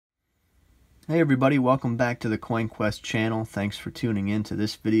Hey everybody, welcome back to the CoinQuest channel. Thanks for tuning in to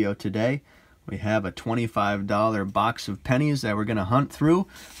this video today. We have a $25 box of pennies that we're going to hunt through.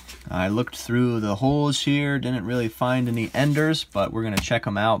 I looked through the holes here, didn't really find any enders, but we're going to check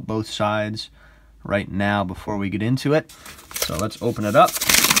them out, both sides, right now before we get into it. So let's open it up.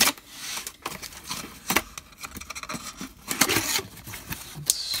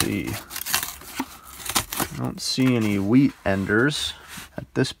 Let's see. I don't see any wheat enders at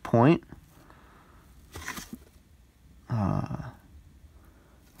this point.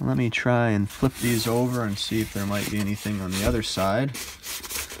 Let me try and flip these over and see if there might be anything on the other side.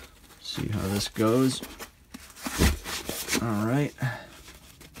 See how this goes. All right.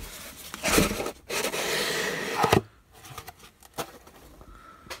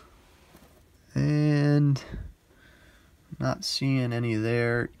 And not seeing any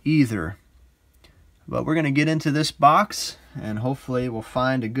there either. But we're going to get into this box and hopefully we'll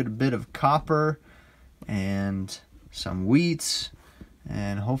find a good bit of copper and some wheats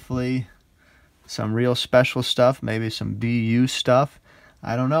and hopefully some real special stuff, maybe some BU stuff.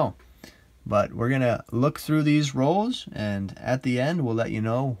 I don't know. But we're going to look through these rolls and at the end we'll let you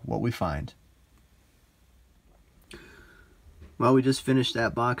know what we find. Well, we just finished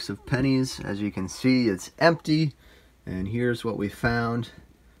that box of pennies. As you can see, it's empty. And here's what we found.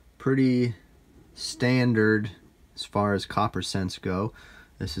 Pretty standard as far as copper cents go.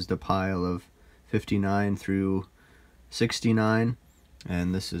 This is the pile of 59 through 69.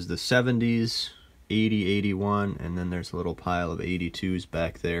 And this is the 70s, 80, 81, and then there's a little pile of 82s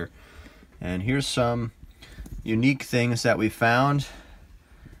back there. And here's some unique things that we found.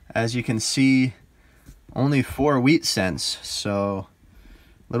 As you can see, only 4 wheat cents, so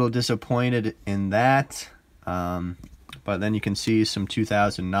a little disappointed in that. But then you can see some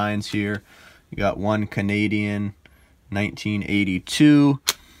 2009s here. You got one Canadian, 1982.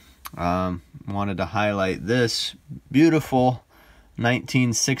 Wanted to highlight this beautiful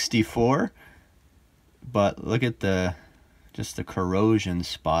 1964, but look at just the corrosion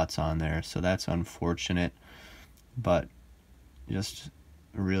spots on there, so that's unfortunate, but just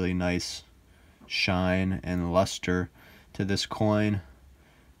a really nice shine and luster to this coin.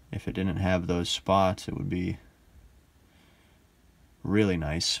 If it didn't have those spots, it would be really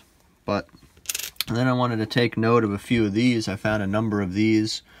nice. But and then I wanted to take note of a few of these. I found a number of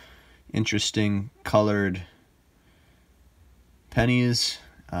these interesting colored pennies.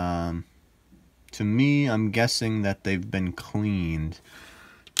 To me, I'm guessing that they've been cleaned.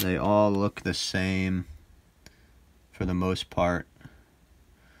 They all look the same for the most part.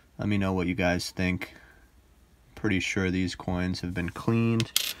 Let me know what you guys think. Pretty sure these coins have been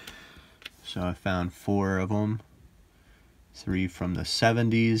cleaned. So I found 4 of them. 3 from the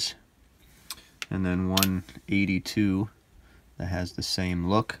 70s. And then one 82 that has the same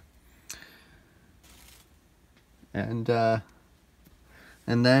look.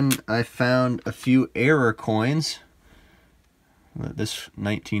 And then I found a few error coins. This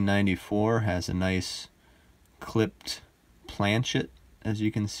 1994 has a nice clipped planchet, as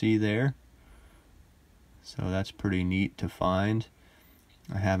you can see there. So that's pretty neat to find.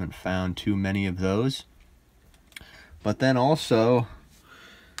 I haven't found too many of those. But then also,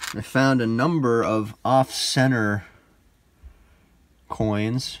 I found a number of off-center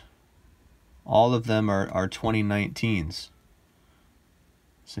coins. All of them are 2019s.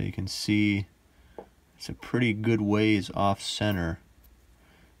 So you can see it's a pretty good ways off center,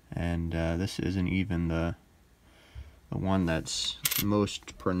 and this isn't even the one that's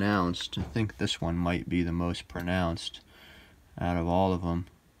most pronounced. I think this one might be the most pronounced out of all of them.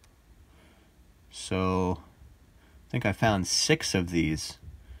 So I think I found 6 of these,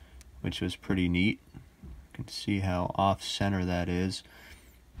 which was pretty neat. You can see how off center that is,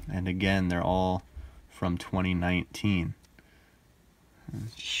 and again they're all from 2019.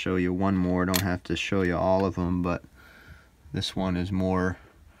 Show you one more. Don't have to show you all of them, but this one is more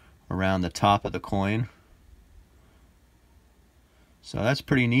around the top of the coin. So that's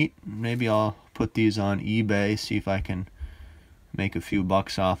pretty neat. Maybe I'll put these on eBay, see if I can make a few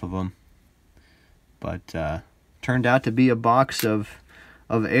bucks off of them. But turned out to be a box of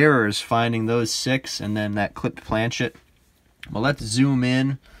errors, finding those 6 and then that clipped planchet. Well, let's zoom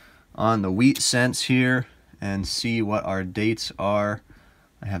in on the wheat cents here and see what our dates are.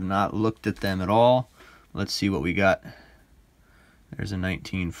 I have not looked at them at all. Let's see what we got. There's a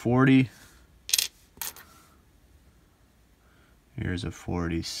 1940. Here's a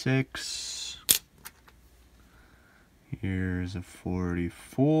 46. Here's a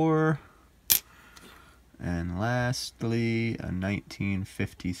 44. And lastly, a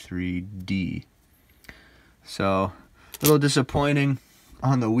 1953D. So, a little disappointing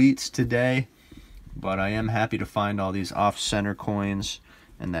on the wheats today. but I am happy to find all these off-center coins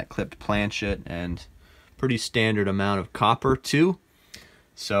and that clipped planchet and pretty standard amount of copper too.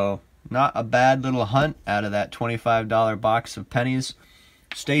 So not a bad little hunt out of that $25 box of pennies.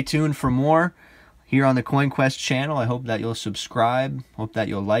 Stay tuned for more here on the CoinQuest channel. I hope that you'll subscribe, hope that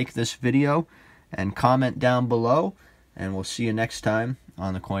you'll like this video, and comment down below, and we'll see you next time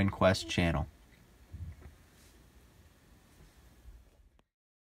on the CoinQuest channel.